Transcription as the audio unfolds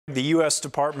The U.S.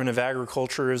 Department of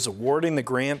Agriculture is awarding the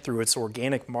grant through its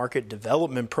Organic Market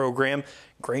Development Program.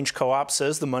 Grange Co-op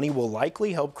says the money will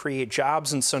likely help create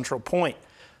jobs in Central Point.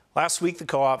 Last week, the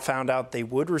co-op found out they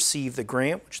would receive the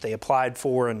grant, which they applied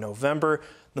for in November.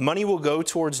 The money will go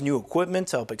towards new equipment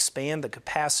to help expand the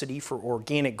capacity for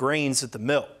organic grains at the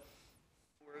mill.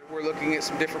 We're looking at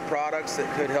some different products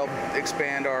that could help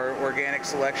expand our organic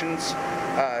selections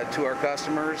to our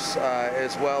customers,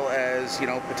 as well as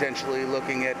potentially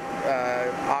looking at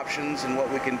options and what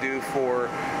we can do for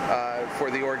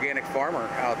the organic farmer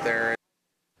out there.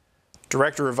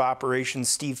 Director of Operations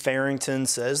Steve Farrington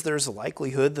says there's a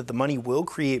likelihood that the money will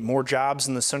create more jobs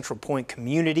in the Central Point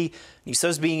community. He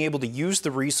says being able to use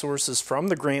the resources from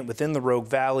the grant within the Rogue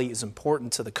Valley is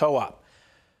important to the co-op.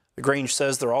 The Grange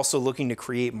says they're also looking to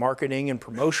create marketing and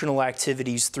promotional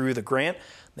activities through the grant.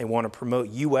 They want to promote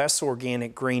U.S.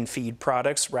 organic grain feed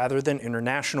products rather than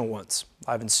international ones.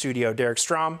 Live in studio, Derek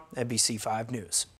Strom, NBC 5 News.